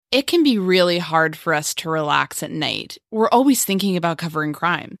It can be really hard for us to relax at night. We're always thinking about covering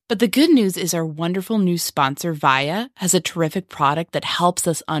crime. But the good news is our wonderful new sponsor, Via, has a terrific product that helps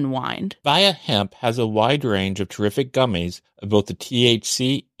us unwind. Via Hemp has a wide range of terrific gummies of both the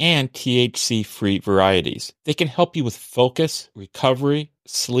THC and THC-free varieties. They can help you with focus, recovery,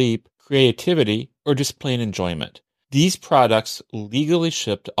 sleep, creativity, or just plain enjoyment. These products legally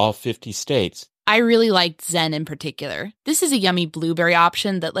ship to all 50 states. I really liked Zen in particular. This is a yummy blueberry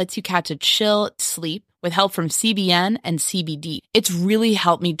option that lets you catch a chill sleep with help from CBN and CBD. It's really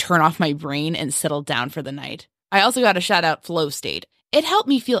helped me turn off my brain and settle down for the night. I also got to shout out Flow State. It helped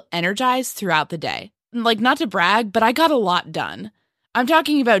me feel energized throughout the day. Like, not to brag, but I got a lot done. I'm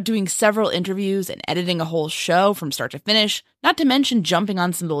talking about doing several interviews and editing a whole show from start to finish, not to mention jumping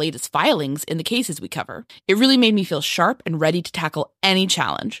on some of the latest filings in the cases we cover. It really made me feel sharp and ready to tackle any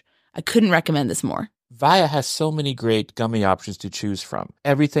challenge. I couldn't recommend this more. Via has so many great gummy options to choose from.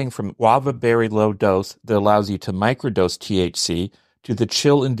 Everything from guava berry low dose that allows you to microdose THC to the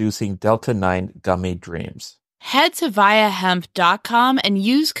chill-inducing Delta 9 gummy dreams. Head to viahemp.com and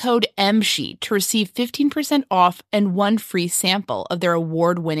use code MSHEET to receive 15% off and one free sample of their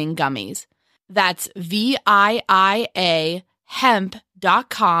award-winning gummies. That's VIIA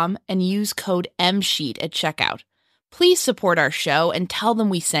hemp.com and use code MSHEET at checkout. Please support our show and tell them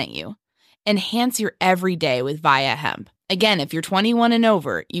we sent you. Enhance your everyday with Via Hemp. Again, if you're 21 and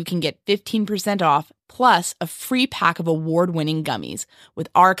over, you can get 15% off plus a free pack of award-winning gummies with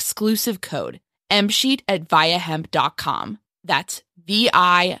our exclusive code MSheet at viahemp.com. That's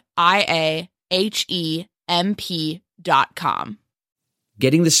VIIAHEMP.com.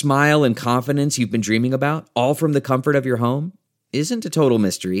 Getting the smile and confidence you've been dreaming about, all from the comfort of your home, isn't a total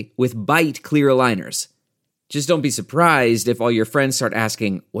mystery with Byte clear aligners. Just don't be surprised if all your friends start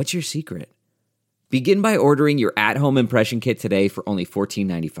asking, "What's your secret?" Begin by ordering your at-home impression kit today for only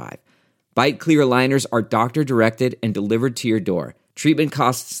 $14.95. Byte clear aligners are doctor-directed and delivered to your door. Treatment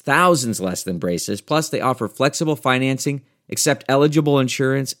costs thousands less than braces, plus they offer flexible financing, accept eligible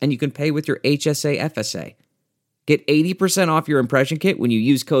insurance, and you can pay with your HSA FSA. Get 80% off your impression kit when you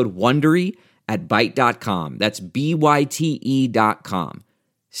use code WONDERY at Byte.com. That's BYTE.com.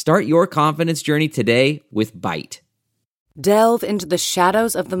 Start your confidence journey today with Byte. Delve into the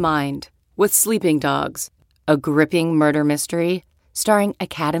shadows of the mind with Sleeping Dogs, a gripping murder mystery starring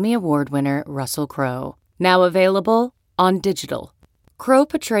Academy Award winner Russell Crowe. Now available on digital. Crowe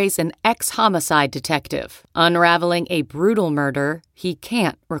portrays an ex-homicide detective unraveling a brutal murder he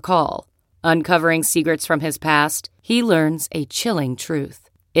can't recall. Uncovering secrets from his past, he learns a chilling truth.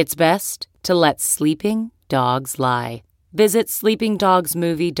 It's best to let sleeping dogs lie. Visit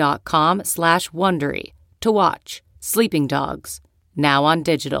sleepingdogsmovie.com/Wondery to watch Sleeping Dogs, now on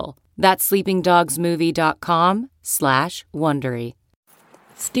digital. That's sleepingdogsmovie.com/Wondery.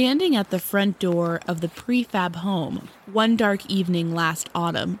 Standing at the front door of the prefab home one dark evening last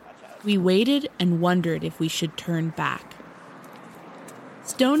autumn, we waited and wondered if we should turn back.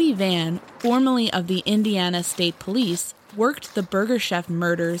 Stoney Vann, formerly of the Indiana State Police, worked the Burger Chef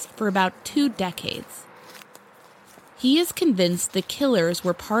murders for about 2 decades. He is convinced the killers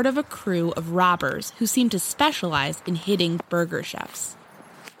were part of a crew of robbers who seemed to specialize in hitting burger chefs.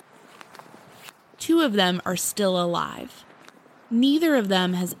 2 of them are still alive. Neither of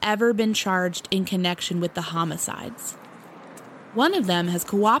them has ever been charged in connection with the homicides. One of them has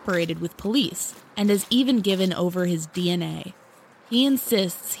cooperated with police and has even given over his DNA. He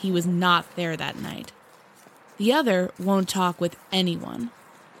insists he was not there that night. The other won't talk with anyone.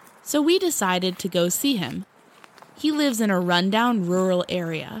 So we decided to go see him. He lives in a rundown rural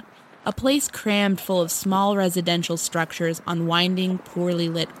area, a place crammed full of small residential structures on winding, poorly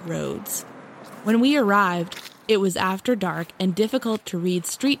lit roads. When we arrived, it was after dark and difficult to read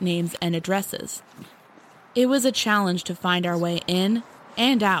street names and addresses. It was a challenge to find our way in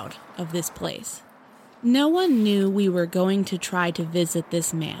and out of this place. No one knew we were going to try to visit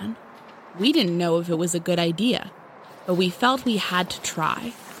this man. We didn't know if it was a good idea, but we felt we had to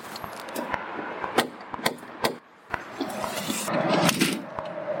try.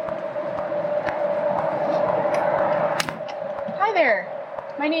 Hi there.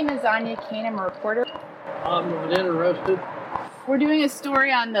 My name is Anya Kane. I'm a reporter. I'm not interested. We're doing a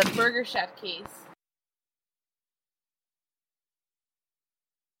story on the Burger Chef case.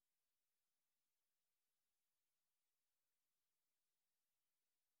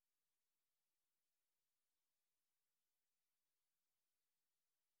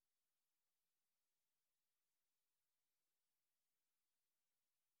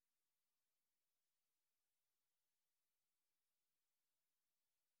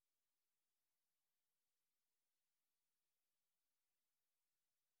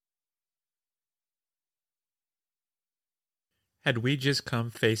 Had we just come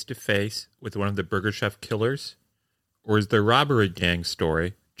face to face with one of the Burger Chef killers? Or is the robbery gang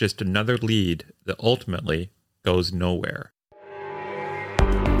story just another lead that ultimately goes nowhere?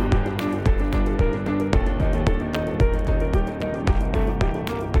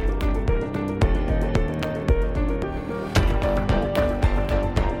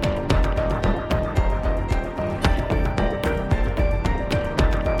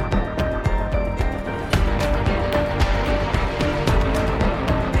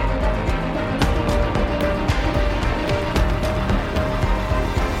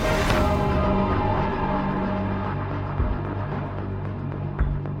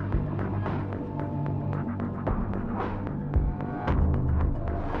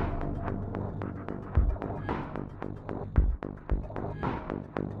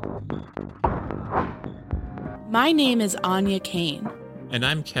 My name is Anya Kane. And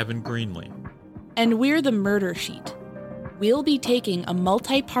I'm Kevin Greenlee. And we're the Murder Sheet. We'll be taking a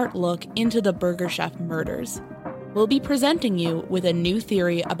multi-part look into the Burger Chef murders. We'll be presenting you with a new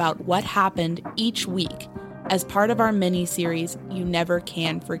theory about what happened each week as part of our mini-series You Never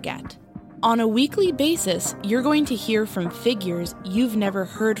Can Forget. On a weekly basis, you're going to hear from figures you've never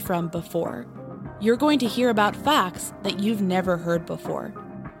heard from before. You're going to hear about facts that you've never heard before.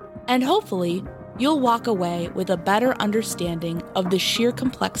 And hopefully, you'll walk away with a better understanding of the sheer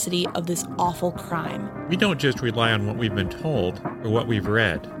complexity of this awful crime. We don't just rely on what we've been told or what we've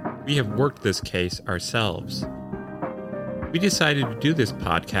read. We have worked this case ourselves. We decided to do this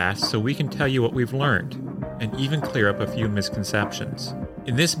podcast so we can tell you what we've learned and even clear up a few misconceptions.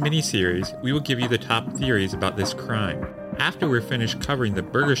 In this mini-series, we will give you the top theories about this crime. After we're finished covering the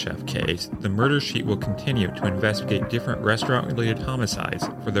Burger Chef case, the Murder Sheet will continue to investigate different restaurant-related homicides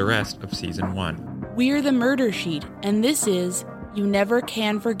for the rest of Season 1. We're the Murder Sheet, and this is You Never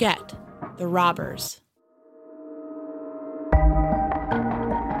Can Forget, The Robbers.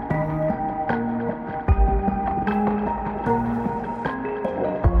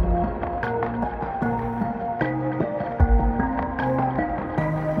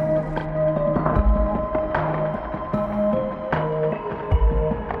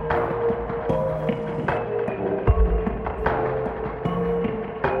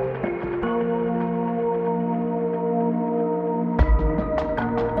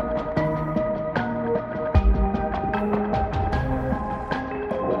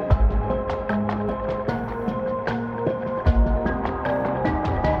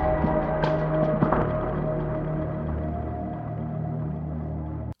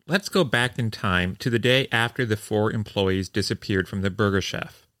 Let's go back in time to the day after the 4 employees disappeared from the Burger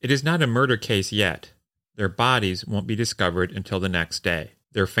Chef. It is not a murder case yet. Their bodies won't be discovered until the next day.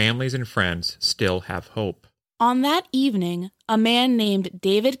 Their families and friends still have hope. On that evening, a man named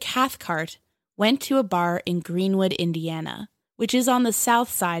David Cathcart went to a bar in Greenwood, Indiana, which is on the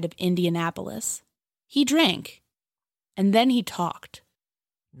south side of Indianapolis. He drank, and then he talked.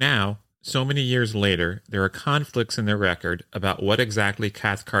 Now, so many years later, there are conflicts in the record about what exactly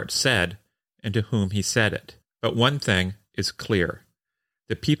Cathcart said and to whom he said it. But one thing is clear.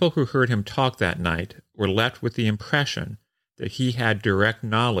 The people who heard him talk that night were left with the impression that he had direct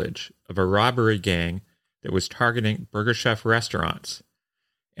knowledge of a robbery gang that was targeting Burger Chef restaurants,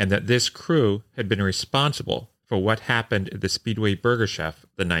 and that this crew had been responsible for what happened at the Speedway Burger Chef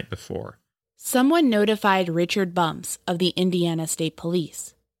the night before. Someone notified Richard Bumps of the Indiana State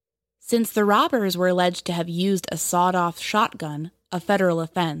Police. Since the robbers were alleged to have used a sawed-off shotgun, a federal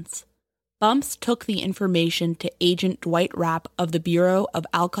offense, Bumps took the information to Agent Dwight Rapp of the Bureau of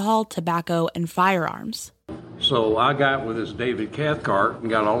Alcohol, Tobacco, and Firearms. So I got with this David Cathcart and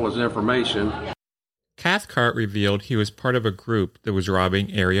got all his information. Cathcart revealed he was part of a group that was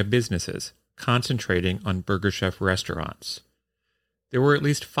robbing area businesses, concentrating on Burger Chef restaurants. There were at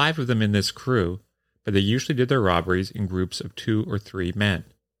least 5 of them in this crew, but they usually did their robberies in groups of 2 or 3 men.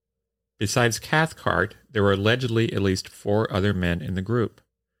 Besides Cathcart, there were allegedly at least 4 other men in the group.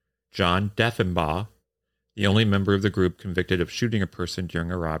 John Deffenbaugh, the only member of the group convicted of shooting a person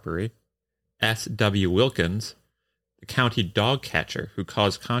during a robbery. S.W. Wilkins, the county dog catcher who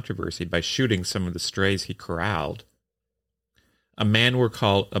caused controversy by shooting some of the strays he corralled. A man we'll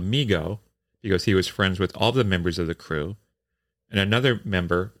call Amigo, because he was friends with all the members of the crew. And another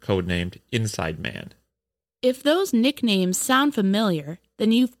member codenamed Inside Man. If those nicknames sound familiar,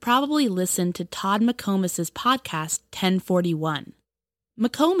 then you've probably listened to Todd McComas's podcast, 1041.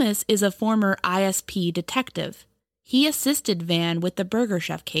 McComas is a former ISP detective. He assisted Van with the Burger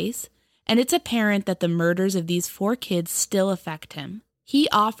Chef case, and it's apparent that the murders of these 4 kids still affect him. He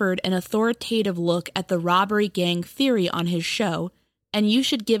offered an authoritative look at the robbery gang theory on his show, and you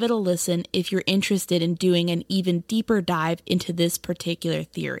should give it a listen if you're interested in doing an even deeper dive into this particular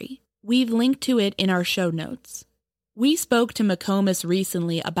theory. We've linked to it in our show notes. We spoke to McComas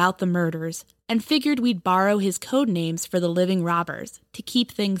recently about the murders and figured we'd borrow his code names for the living robbers to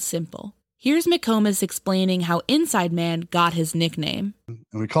keep things simple. Here's McComas explaining how Inside Man got his nickname. And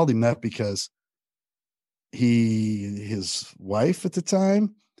we called him that because his wife at the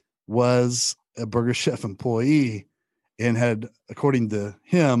time was a Burger Chef employee and had, according to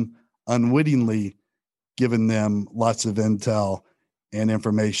him, unwittingly given them lots of intel and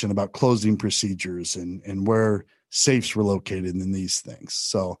information about closing procedures and where safes were located in these things.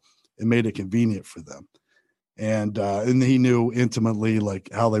 So it made it convenient for them. And he knew intimately like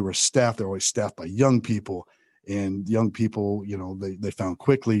how they were staffed. They're always staffed by young people, and young people, they found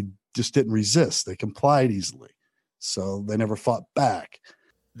quickly just didn't resist. They complied easily. So they never fought back.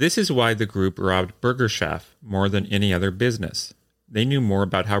 This is why the group robbed Burger Chef more than any other business. They knew more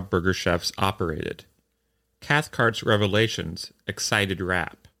about how Burger Chefs operated. Cathcart's revelations excited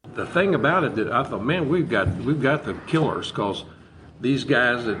Rapp. The thing about it that I thought, man, we've got the killers, because these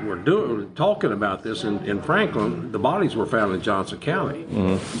guys that were talking about this in Franklin, the bodies were found in Johnson County.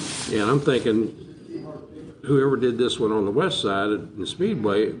 Mm-hmm. And I'm thinking, whoever did this one on the west side in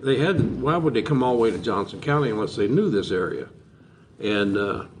Speedway, why would they come all the way to Johnson County unless they knew this area? And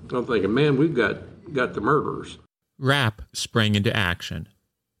I'm thinking, man, we've got the murderers. Rapp sprang into action.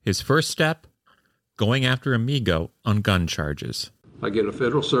 His first step, going after Amigo on gun charges. I get a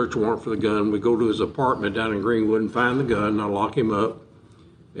federal search warrant for the gun. We go to his apartment down in Greenwood and find the gun. I lock him up,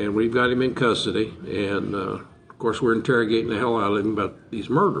 and we've got him in custody. And, of course, we're interrogating the hell out of him about these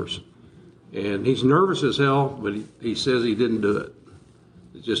murders. And he's nervous as hell, but he says he didn't do it.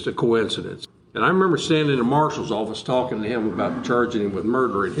 It's just a coincidence. And I remember standing in the marshal's office talking to him about charging him with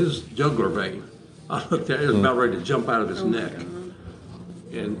murder in his jugular vein. I looked at it, it was about ready to jump out of his neck.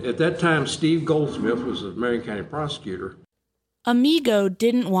 And at that time, Steve Goldsmith was the Marion County prosecutor. Amigo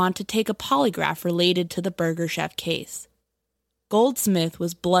didn't want to take a polygraph related to the Burger Chef case. Goldsmith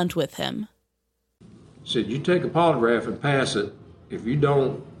was blunt with him. He said, you take a polygraph and pass it. If you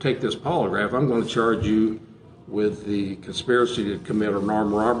don't take this polygraph, I'm going to charge you with the conspiracy to commit an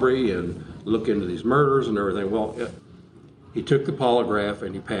armed robbery and look into these murders and everything. Well, he took the polygraph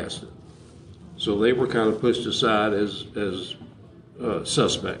and he passed it. So they were kind of pushed aside as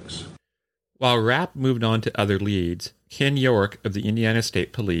suspects. While Rapp moved on to other leads, Ken York of the Indiana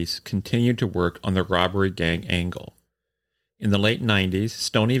State Police continued to work on the robbery gang angle. In the late 90s,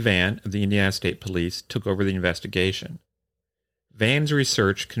 Stoney Vann of the Indiana State Police took over the investigation. Vann's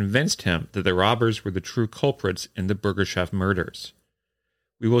research convinced him that the robbers were the true culprits in the Burger Chef murders.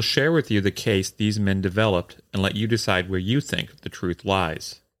 We will share with you the case these men developed and let you decide where you think the truth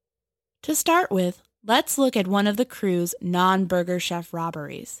lies. To start with, let's look at one of the crew's non-Burger Chef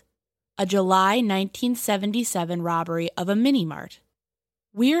robberies, a July 1977 robbery of a mini-mart.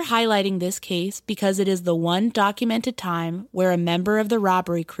 We're highlighting this case because it is the one documented time where a member of the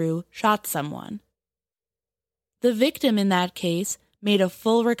robbery crew shot someone. The victim in that case made a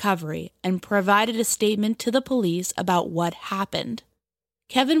full recovery and provided a statement to the police about what happened.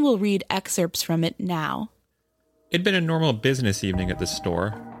 Kevin will read excerpts from it now. It'd been a normal business evening at the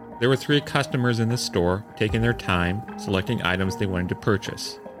store. There were 3 customers in the store taking their time, selecting items they wanted to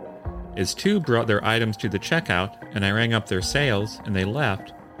purchase. As 2 brought their items to the checkout and I rang up their sales and they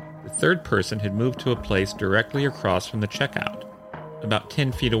left, the 3rd person had moved to a place directly across from the checkout, about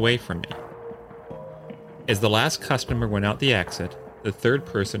 10 feet away from me. As the last customer went out the exit, the 3rd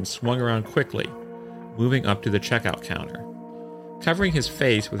person swung around quickly, moving up to the checkout counter. Covering his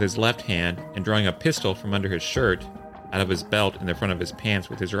face with his left hand and drawing a pistol from under his shirt, out of his belt in the front of his pants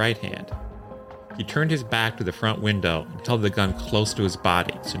with his right hand. He turned his back to the front window and held the gun close to his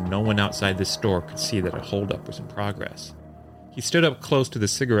body so no one outside the store could see that a holdup was in progress. He stood up close to the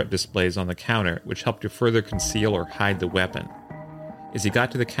cigarette displays on the counter, which helped to further conceal or hide the weapon. As he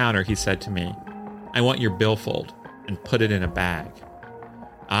got to the counter, he said to me, "I want your billfold," and put it in a bag.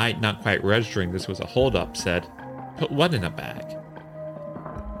 I, not quite registering this was a holdup, said, "Put what in a bag?"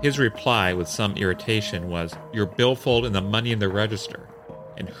 His reply, with some irritation, was, "Your billfold and the money in the register,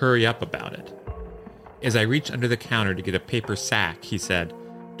 and hurry up about it." As I reached under the counter to get a paper sack, he said,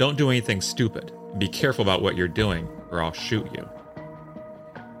 "Don't do anything stupid, and be careful about what you're doing, or I'll shoot you."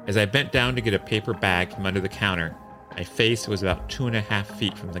 As I bent down to get a paper bag from under the counter, my face was about 2.5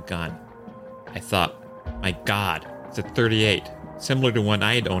 feet from the gun. I thought, my God, it's a .38, similar to one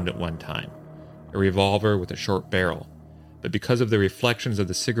I had owned at one time, a revolver with a short barrel. But because of the reflections of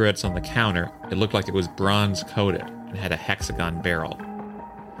the cigarettes on the counter, it looked like it was bronze-coated and had a hexagon barrel.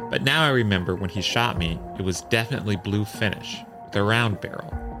 But now I remember when he shot me, it was definitely blue finish, with a round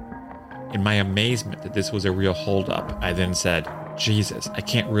barrel. In my amazement that this was a real holdup, I then said, "Jesus, I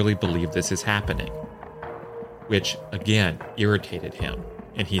can't really believe this is happening." Which, again, irritated him,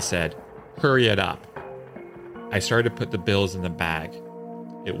 and he said, "Hurry it up." I started to put the bills in the bag.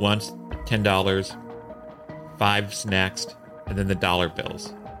 At once, $10, $5 next, and then the dollar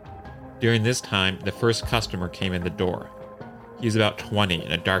bills. During this time, the first customer came in the door. He was about 20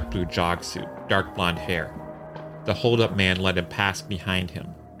 in a dark blue jog suit, dark blonde hair. The hold-up man let him pass behind him,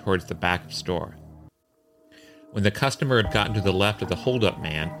 towards the back of the store. When the customer had gotten to the left of the hold-up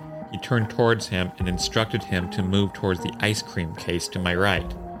man, he turned towards him and instructed him to move towards the ice cream case to my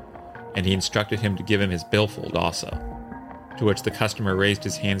right, and he instructed him to give him his billfold also, to which the customer raised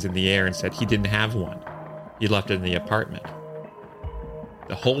his hands in the air and said he didn't have one. He left it in the apartment.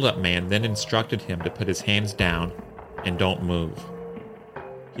 The hold-up man then instructed him to put his hands down and don't move.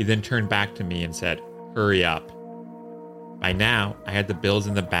 He then turned back to me and said, "Hurry up." By now, I had the bills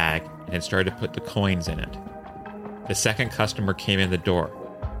in the bag and had started to put the coins in it. The second customer came in the door,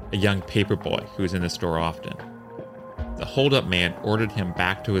 a young paper boy who was in the store often. The hold-up man ordered him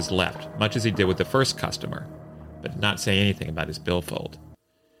back to his left, much as he did with the first customer, but did not say anything about his billfold.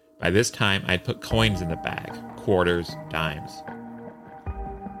 By this time, I had put coins in the bag, quarters, dimes.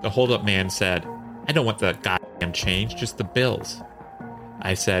 The hold-up man said, "I don't want the goddamn change, just the bills."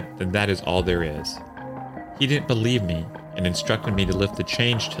 I said, "Then that is all there is." He didn't believe me and instructed me to lift the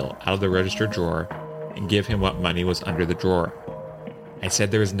change till out of the register drawer and give him what money was under the drawer. I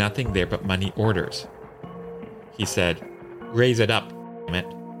said there was nothing there but money orders. He said, "Raise it up, damn it."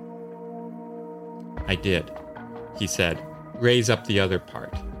 I did. He said, "Raise up the other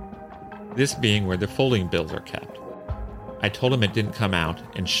part." This being where the folding bills are kept. I told him it didn't come out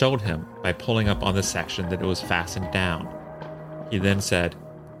and showed him by pulling up on the section that it was fastened down. He then said,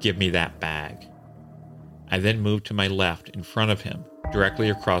 "Give me that bag." I then moved to my left in front of him, directly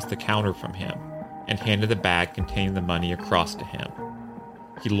across the counter from him, and handed the bag containing the money across to him.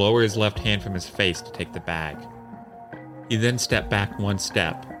 He lowered his left hand from his face to take the bag. He then stepped back one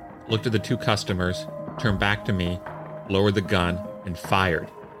step, looked at the two customers, turned back to me, lowered the gun, and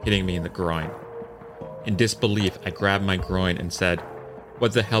fired, hitting me in the groin. In disbelief, I grabbed my groin and said,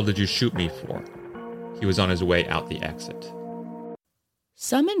 "What the hell did you shoot me for?" He was on his way out the exit.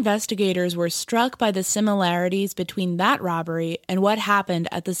 Some investigators were struck by the similarities between that robbery and what happened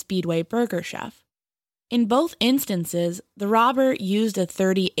at the Speedway Burger Chef. In both instances, the robber used a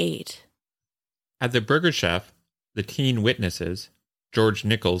 .38. At the Burger Chef, the teen witnesses, George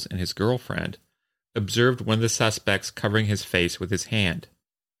Nichols and his girlfriend, observed one of the suspects covering his face with his hand.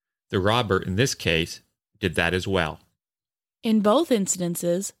 The robber, in this case, did that as well. In both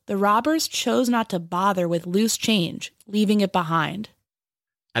instances, the robbers chose not to bother with loose change, leaving it behind.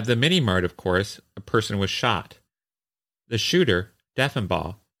 At the mini-mart, of course, a person was shot. The shooter,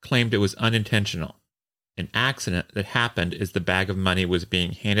 Deffenbaugh, claimed it was unintentional. An accident that happened as the bag of money was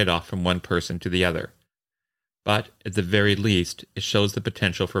being handed off from one person to the other. But, at the very least, it shows the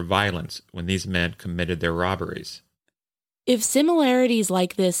potential for violence when these men committed their robberies. If similarities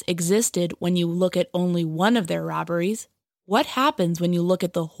like this existed when you look at only one of their robberies, what happens when you look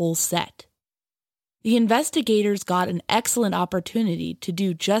at the whole set? The investigators got an excellent opportunity to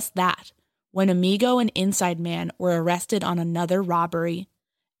do just that when Amigo and Inside Man were arrested on another robbery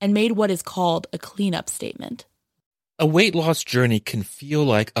and made what is called a cleanup statement. A weight loss journey can feel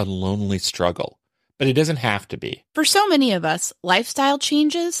like a lonely struggle, but it doesn't have to be. For so many of us, lifestyle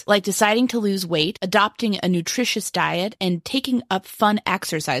changes, like deciding to lose weight, adopting a nutritious diet, and taking up fun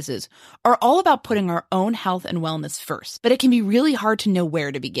exercises, are all about putting our own health and wellness first. But it can be really hard to know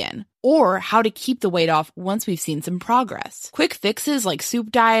where to begin, or how to keep the weight off once we've seen some progress. Quick fixes like soup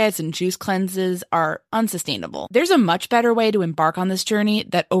diets and juice cleanses are unsustainable. There's a much better way to embark on this journey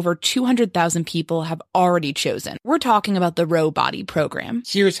that over 200,000 people have already chosen. We're talking about the Row Body program.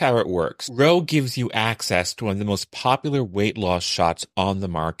 Here's how it works. Row gives you access to one of the most popular weight loss shots on the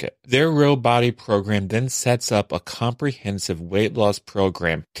market. Their Row Body program then sets up a comprehensive weight loss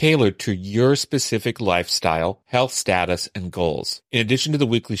program tailored to your specific lifestyle, health status, and goals. In addition to the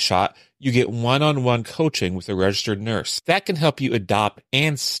weekly shot, you get one-on-one coaching with a registered nurse. That can help you adopt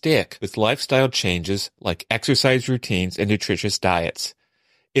and stick with lifestyle changes like exercise routines and nutritious diets.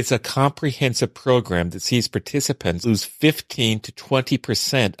 It's a comprehensive program that sees participants lose 15 to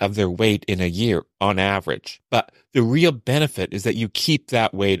 20% of their weight in a year on average. But the real benefit is that you keep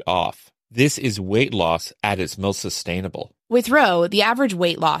that weight off. This is weight loss at its most sustainable. With Ro, the average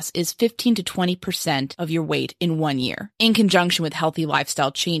weight loss is 15 to 20% of your weight in 1 year, in conjunction with healthy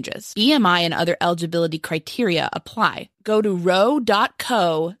lifestyle changes. BMI and other eligibility criteria apply. Go to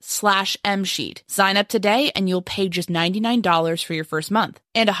ro.co/msheet. Sign up today and you'll pay just $99 for your first month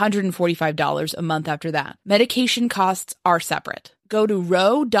and $145 a month after that. Medication costs are separate. Go to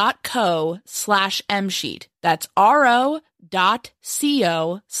ro.co/msheet. That's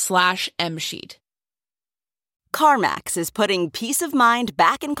ro.co/msheet. CarMax is putting peace of mind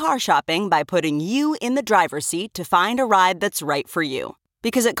back in car shopping by putting you in the driver's seat to find a ride that's right for you.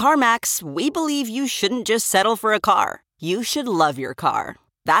 Because at CarMax, we believe you shouldn't just settle for a car. You should love your car.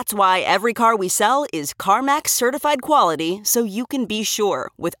 That's why every car we sell is CarMax certified quality, so you can be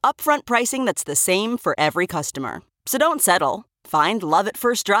sure with upfront pricing that's the same for every customer. So don't settle. Find love at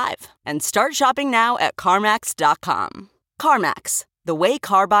first drive and start shopping now at CarMax.com. CarMax, the way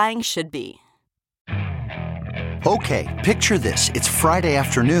car buying should be. Okay, picture this. It's Friday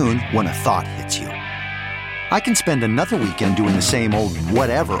afternoon when a thought hits you. I can spend another weekend doing the same old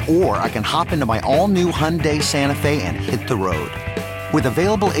whatever, or I can hop into my all-new Hyundai Santa Fe and hit the road. With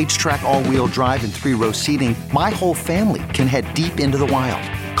available H-Track all-wheel drive and 3-row seating, my whole family can head deep into the wild.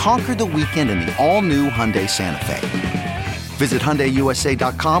 Conquer the weekend in the all-new Hyundai Santa Fe. Visit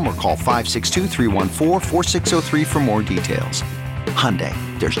HyundaiUSA.com or call 562-314-4603 for more details. Hyundai,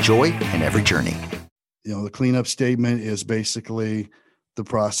 there's joy in every journey. You know, the cleanup statement is basically the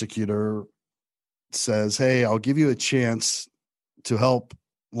prosecutor says, hey, I'll give you a chance to help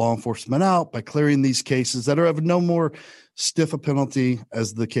law enforcement out by clearing these cases that are of no more stiff a penalty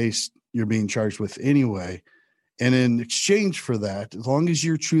as the case you're being charged with anyway. And in exchange for that, as long as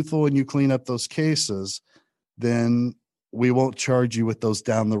you're truthful and you clean up those cases, then we won't charge you with those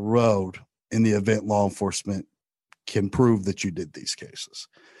down the road in the event law enforcement can prove that you did these cases.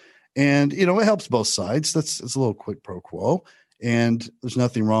 And, you know, it helps both sides. It's a little quid pro quo, and there's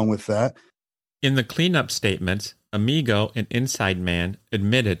nothing wrong with that. In the cleanup statements, Amigo and Inside Man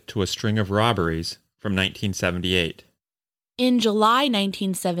admitted to a string of robberies from 1978. In July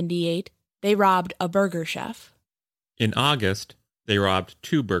 1978, they robbed a burger chef. In August, they robbed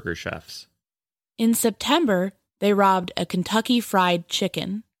 2 burger chefs. In September, they robbed a Kentucky Fried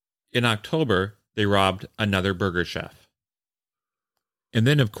Chicken. In October, they robbed another burger chef. And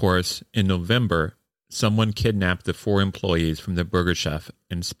then, of course, in November, someone kidnapped the 4 employees from the burger chef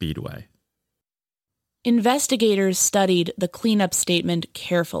in Speedway. Investigators studied the cleanup statement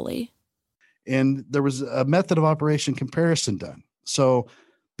carefully. And there was a method of operation comparison done. So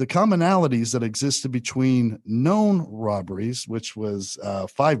the commonalities that existed between known robberies, which was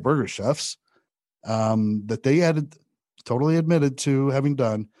 5 burger chefs that they had totally admitted to having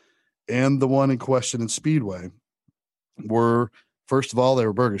done, and the one in question in Speedway were, first of all, they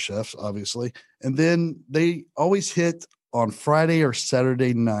were burger chefs, obviously. And then they always hit on Friday or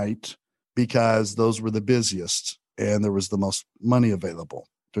Saturday night because those were the busiest and there was the most money available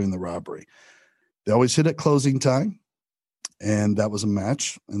during the robbery. They always hit at closing time, and that was a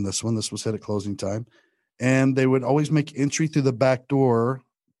match. In this one, this was hit at closing time. And they would always make entry through the back door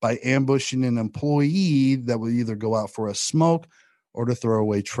by ambushing an employee that would either go out for a smoke or to throw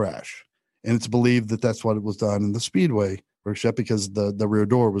away trash. And it's believed that that's what it was done in the Speedway workshop because the rear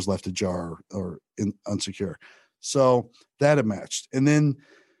door was left ajar or unsecure. So that it matched. And then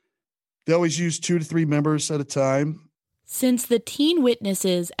they always used 2 to 3 members at a time. Since the teen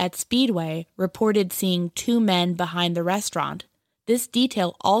witnesses at Speedway reported seeing 2 men behind the restaurant, this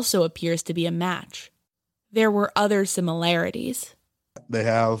detail also appears to be a match. There were other similarities. They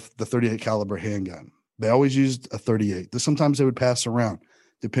have the .38 caliber handgun. They always used a .38. Sometimes they would pass around,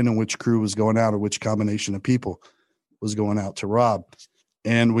 depending on which crew was going out or which combination of people was going out to rob.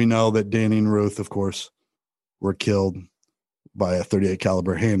 And we know that Danny and Ruth, of course, were killed by a .38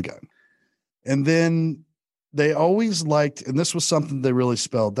 caliber handgun. And then they always liked, and this was something they really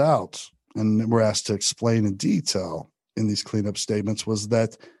spelled out and were asked to explain in detail in these cleanup statements, was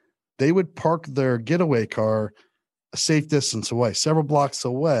that they would park their getaway car a safe distance away, several blocks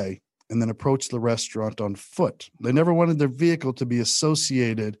away, and then approach the restaurant on foot. They never wanted their vehicle to be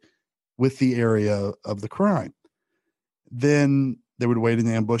associated with the area of the crime. Then they would wait in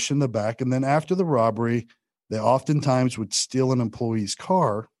the ambush in the back. And then after the robbery, they oftentimes would steal an employee's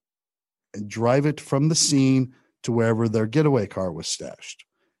car and drive it from the scene to wherever their getaway car was stashed.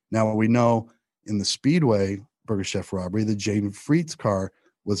 Now, we know in the Speedway Burger Chef robbery, the Jane Freet's car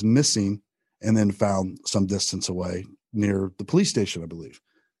was missing and then found some distance away near the police station, I believe.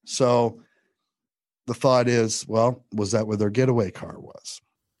 So the thought is, well, was that where their getaway car was?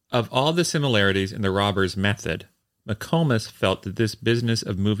 Of all the similarities in the robbers' method, McComas felt that this business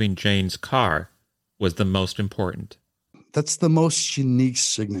of moving Jane's car was the most important. That's the most unique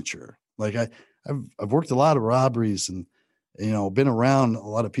signature. Like I've worked a lot of robberies and, been around a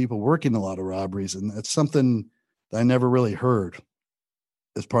lot of people working a lot of robberies. And that's something that I never really heard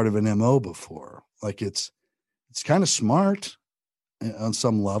as part of an MO before. Like it's kind of smart on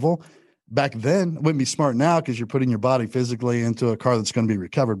some level. Back then, it wouldn't be smart now because you're putting your body physically into a car that's going to be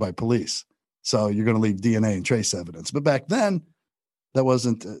recovered by police. So you're going to leave DNA and trace evidence. But back then, that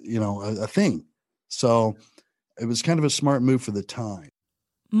wasn't, a thing. So it was kind of a smart move for the time.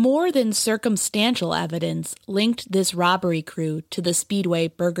 More than circumstantial evidence linked this robbery crew to the Speedway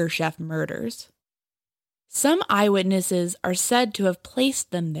Burger Chef murders. Some eyewitnesses are said to have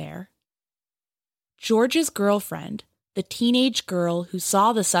placed them there. George's girlfriend, the teenage girl who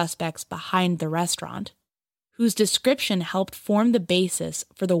saw the suspects behind the restaurant, whose description helped form the basis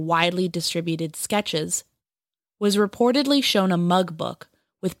for the widely distributed sketches, was reportedly shown a mug book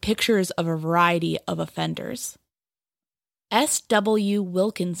with pictures of a variety of offenders. S.W.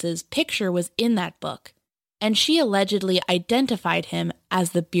 Wilkins's picture was in that book, and she allegedly identified him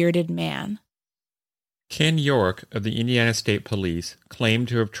as the bearded man. Ken York of the Indiana State Police claimed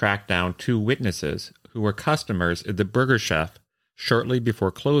to have tracked down 2 witnesses who were customers at the Burger Chef shortly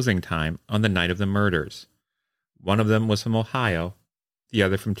before closing time on the night of the murders. One of them was from Ohio, the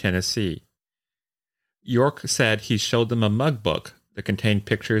other from Tennessee. York said he showed them a mug book that contained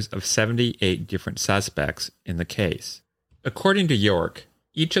pictures of 78 different suspects in the case. According to York,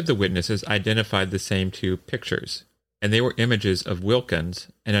 each of the witnesses identified the same 2 pictures, and they were images of Wilkins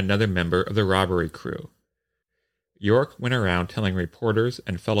and another member of the robbery crew. York went around telling reporters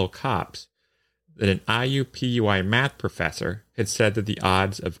and fellow cops that an IUPUI math professor had said that the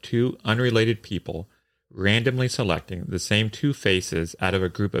odds of 2 unrelated people randomly selecting the same 2 faces out of a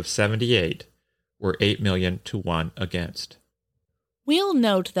group of 78 were 8 million to 1 against. We'll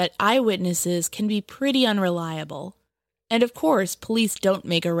note that eyewitnesses can be pretty unreliable, and of course, police don't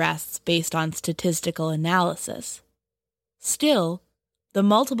make arrests based on statistical analysis. Still, the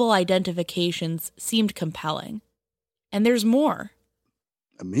multiple identifications seemed compelling. And there's more.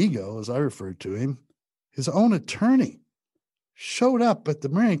 Amigo, as I referred to him, his own attorney, showed up at the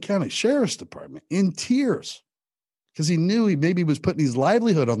Marion County Sheriff's Department in tears because he knew he maybe was putting his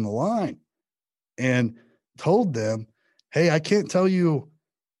livelihood on the line and told them, hey, I can't tell you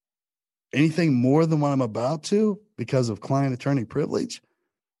anything more than what I'm about to because of client-attorney privilege.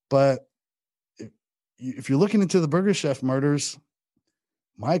 But if you're looking into the Burger Chef murders,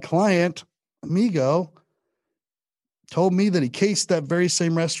 my client, Amigo, told me that he cased that very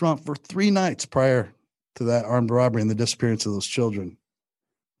same restaurant for 3 nights prior to that armed robbery and the disappearance of those children.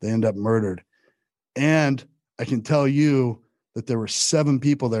 They end up murdered. And I can tell you that there were 7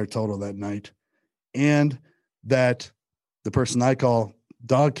 people there total that night, and that the person I call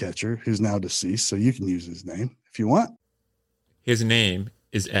Dog Catcher, who's now deceased, so you can use his name if you want. His name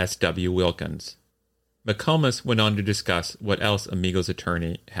is S.W. Wilkins. McComas went on to discuss what else Amigo's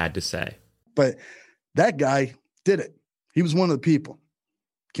attorney had to say. But that guy did it. He was one of the people.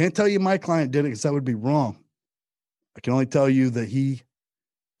 Can't tell you my client did it because that would be wrong. I can only tell you that he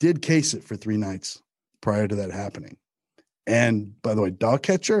did case it for 3 nights prior to that happening. And by the way, Dog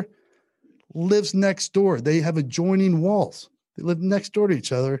Catcher lives next door. They have adjoining walls. They live next door to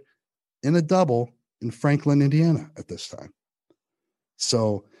each other in a double in Franklin, Indiana at this time.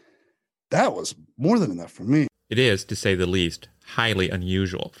 So that was more than enough for me. It is, to say the least, highly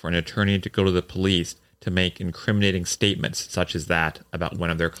unusual for an attorney to go to the police to make incriminating statements such as that about one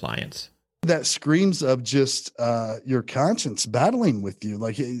of their clients. That screams of just your conscience battling with you.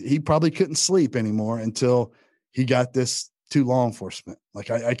 Like he probably couldn't sleep anymore until he got this to law enforcement. Like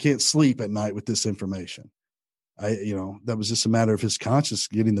I can't sleep at night with this information. That was just a matter of his conscience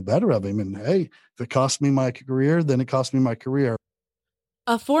getting the better of him. And hey, if it cost me my career, then it cost me my career.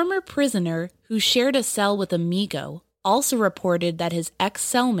 A former prisoner who shared a cell with Amigo also reported that his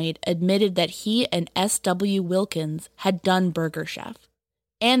ex-cellmate admitted that he and S.W. Wilkins had done Burger Chef,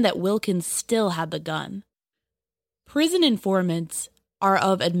 and that Wilkins still had the gun. Prison informants are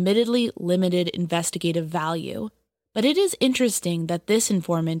of admittedly limited investigative value, but it is interesting that this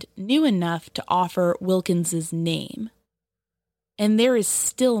informant knew enough to offer Wilkins's name. And there is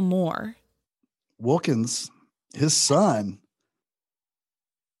still more. Wilkins, his son,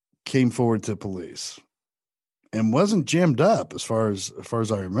 came forward to police and wasn't jammed up as far as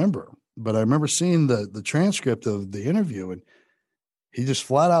I remember. But I remember seeing the transcript of the interview, and he just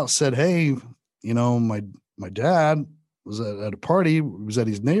flat out said, hey, my dad was at a party. He was at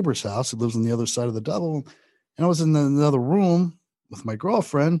his neighbor's house. He lives on the other side of the double. And I was in another room with my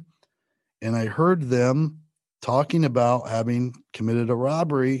girlfriend, and I heard them talking about having committed a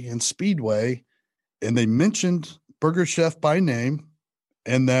robbery in Speedway, and they mentioned Burger Chef by name,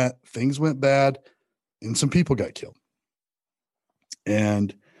 and that things went bad and some people got killed.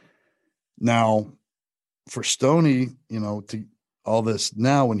 And now for Stoney, to all this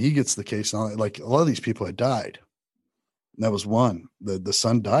now, when he gets the case, like a lot of these people had died. And that was one. The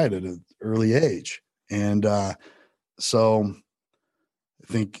son died at an early age. And so I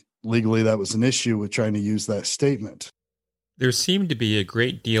think legally that was an issue with trying to use that statement. There seemed to be a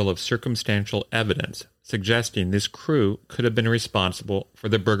great deal of circumstantial evidence suggesting this crew could have been responsible for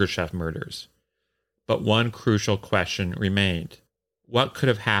the Burger Chef murders. But one crucial question remained. What could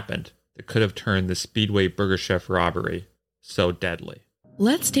have happened that could have turned the Speedway Burger Chef robbery so deadly?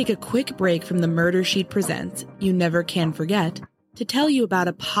 Let's take a quick break from the Murder Sheet Presents You Never Can Forget to tell you about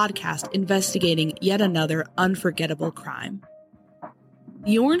a podcast investigating yet another unforgettable crime.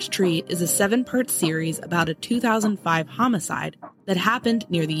 The Orange Tree is a 7-part series about a 2005 homicide that happened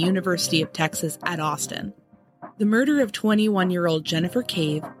near the University of Texas at Austin. The murder of 21-year-old Jennifer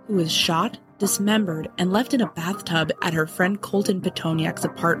Cave, who was shot, dismembered, and left in a bathtub at her friend Colton Petoniak's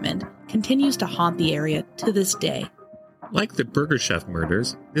apartment, continues to haunt the area to this day. Like the Burger Chef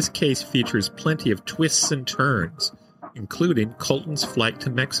murders, this case features plenty of twists and turns, including Colton's flight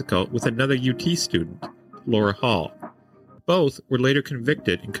to Mexico with another UT student, Laura Hall. Both were later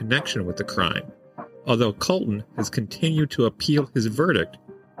convicted in connection with the crime, although Colton has continued to appeal his verdict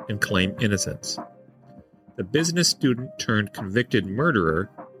and claim innocence. The business student turned convicted murderer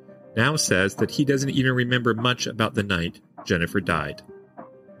now says that he doesn't even remember much about the night Jennifer died.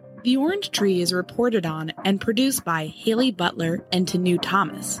 The Orange Tree is reported on and produced by Haley Butler and Tanu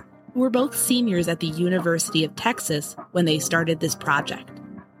Thomas, who were both seniors at the University of Texas when they started this project.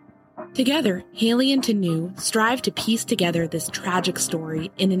 Together, Haley and Tanu strive to piece together this tragic story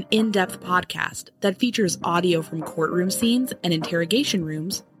in an in-depth podcast that features audio from courtroom scenes and interrogation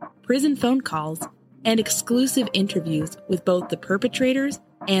rooms, prison phone calls, and exclusive interviews with both the perpetrators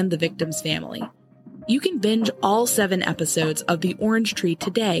and the victim's family. You can binge all 7 episodes of The Orange Tree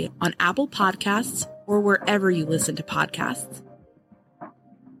today on Apple Podcasts or wherever you listen to podcasts.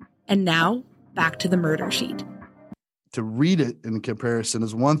 And now, back to the Murder Sheet. To read it in comparison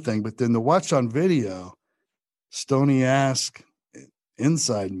is one thing, but then to watch on video, Stoney asked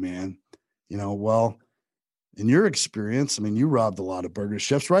Inside Man, well, in your experience, you robbed a lot of burger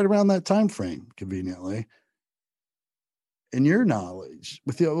chefs right around that time frame, conveniently. In your knowledge,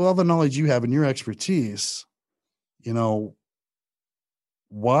 with all the knowledge you have and your expertise,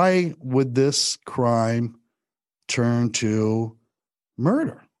 why would this crime turn to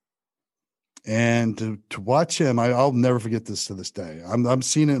murder? And to watch him, I'll never forget this to this day. I'm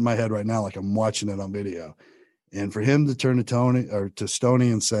seeing it in my head right now, like I'm watching it on video. And for him to turn to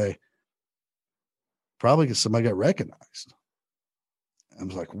Stoney and say, probably because somebody got recognized. I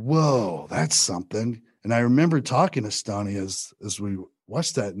was like, whoa, that's something. And I remember talking to Stoney as we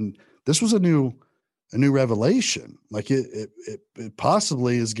watched that, and this was a new revelation. Like it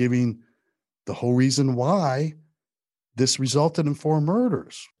possibly is giving the whole reason why this resulted in 4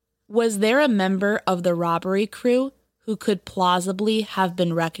 murders. Was there a member of the robbery crew who could plausibly have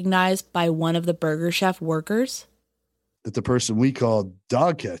been recognized by one of the Burger Chef workers? That the person we called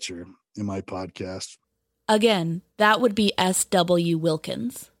Dog Catcher in my podcast. Again, that would be S.W.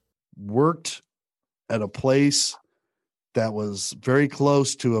 Wilkins. Worked at a place that was very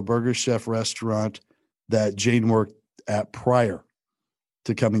close to a Burger Chef restaurant that Jane worked at prior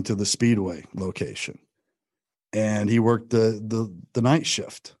to coming to the Speedway location. And he worked the night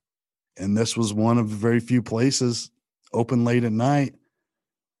shift. And this was one of the very few places open late at night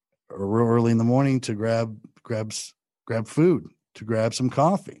or real early in the morning to grab food, to grab some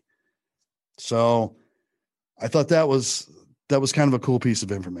coffee. So I thought that was kind of a cool piece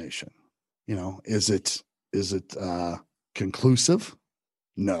of information. Is it conclusive?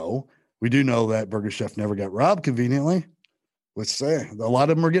 No. We do know that Burger Chef never got robbed conveniently. Let's say a lot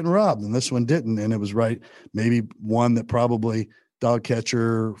of them are getting robbed, and this one didn't. And it was maybe one that probably Dog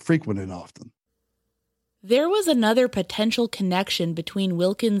Catcher frequented often. There was another potential connection between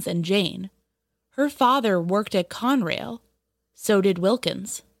Wilkins and Jane. Her father worked at Conrail. So did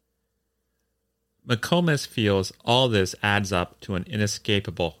Wilkins. McComas feels all this adds up to an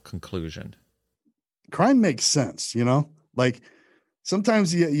inescapable conclusion. Crime makes sense, like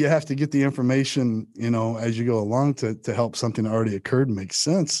sometimes you have to get the information, as you go along to help something that already occurred make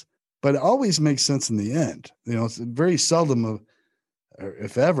sense, but it always makes sense in the end. It's very seldom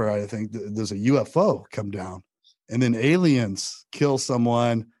if ever, I think there's a UFO come down and then aliens kill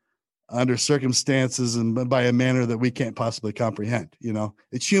someone under circumstances and by a manner that we can't possibly comprehend.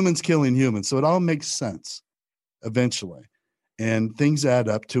 It's humans killing humans. So it all makes sense. eventually. And things add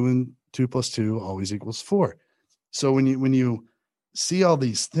up. 2 and 2 plus 2 always equals 4. So when you see all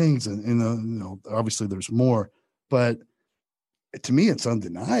these things, and obviously there's more, but to me, it's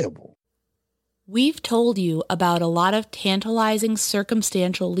undeniable. We've told you about a lot of tantalizing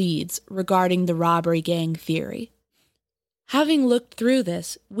circumstantial leads regarding the robbery gang theory. Having looked through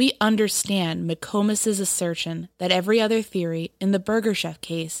this, we understand McComas's assertion that every other theory in the Burger Chef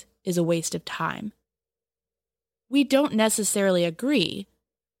case is a waste of time. We don't necessarily agree,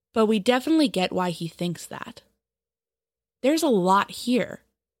 but we definitely get why he thinks that. There's a lot here,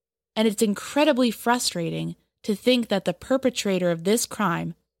 and it's incredibly frustrating to think that the perpetrator of this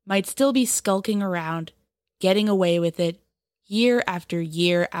crime might still be skulking around, getting away with it, year after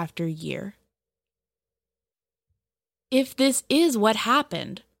year after year. If this is what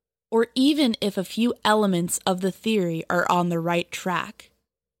happened, or even if a few elements of the theory are on the right track,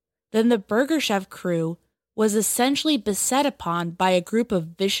 then the Burger Chef crew was essentially beset upon by a group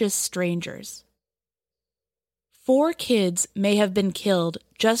of vicious strangers. 4 kids may have been killed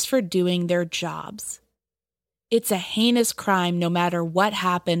just for doing their jobs. It's a heinous crime no matter what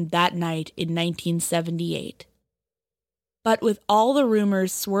happened that night in 1978. But with all the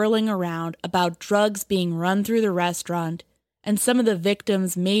rumors swirling around about drugs being run through the restaurant and some of the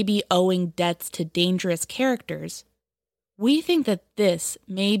victims may be owing debts to dangerous characters, we think that this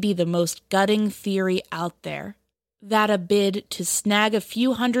may be the most gutting theory out there, that a bid to snag a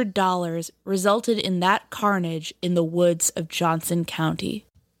few $100s resulted in that carnage in the woods of Johnson County.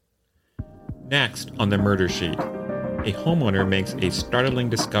 Next on the murder sheet, a homeowner makes a startling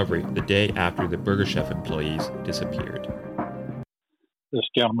discovery the day after the Burger Chef employees disappeared. This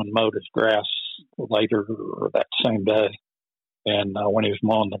gentleman mowed his grass later that same day, and when he was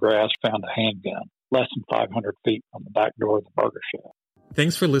mowing the grass, found a handgun less than 500 feet on the back door of the Burger Chef.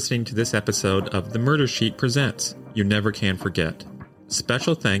 Thanks for listening to this episode of The Murder Sheet Presents You Never Can Forget.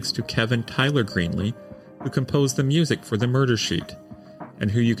 Special thanks to Kevin Tyler Greenlee, who composed the music for The Murder Sheet,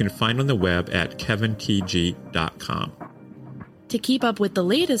 and who you can find on the web at kevintg.com. To keep up with the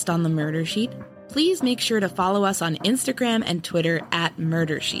latest on The Murder Sheet, please make sure to follow us on Instagram and Twitter at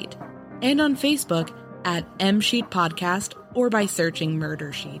Murder Sheet, and on Facebook at MSheet Podcast or by searching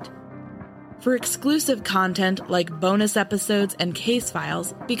Murder Sheet. For exclusive content like bonus episodes and case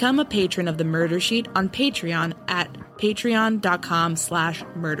files, become a patron of The Murder Sheet on Patreon at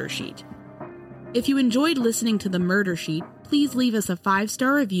patreon.com/murdersheet. If you enjoyed listening to The Murder Sheet, please leave us a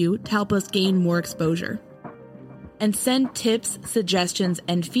 5-star review to help us gain more exposure. And send tips, suggestions,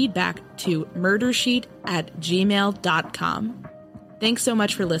 and feedback to murdersheet@gmail.com. Thanks so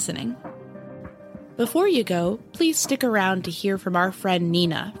much for listening. Before you go, please stick around to hear from our friend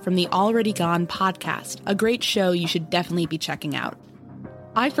Nina from the Already Gone podcast, a great show you should definitely be checking out.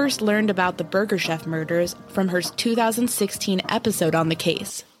 I first learned about the Burger Chef murders from her 2016 episode on the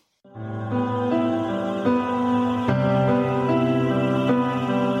case.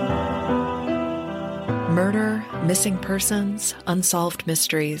 Murder, missing persons, unsolved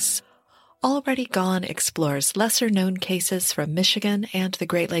mysteries. Already Gone explores lesser-known cases from Michigan and the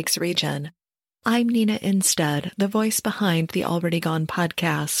Great Lakes region. I'm Nina Instead, the voice behind the Already Gone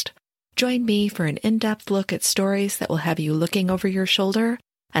podcast. Join me for an in-depth look at stories that will have you looking over your shoulder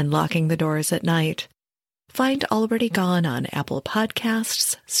and locking the doors at night. Find Already Gone on Apple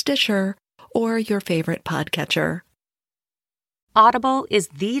Podcasts, Stitcher, or your favorite podcatcher. Audible is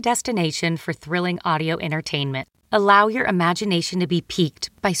the destination for thrilling audio entertainment. Allow your imagination to be piqued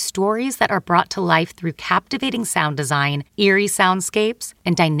by stories that are brought to life through captivating sound design, eerie soundscapes,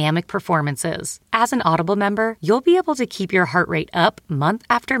 and dynamic performances. As an Audible member, you'll be able to keep your heart rate up month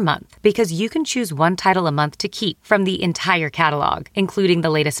after month because you can choose one title a month to keep from the entire catalog, including the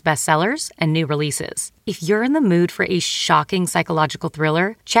latest bestsellers and new releases. If you're in the mood for a shocking psychological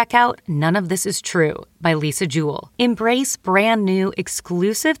thriller, check out None of This Is True by Lisa Jewell. Embrace brand new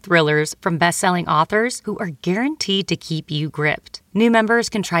exclusive thrillers from best-selling authors who are guaranteed to keep you gripped. New members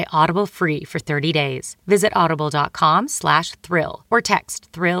can try Audible free for 30 days. Visit audible.com/thrill or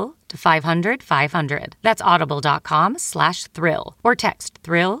text thrill to 500-500. That's audible.com/thrill or text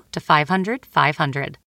thrill to 500-500.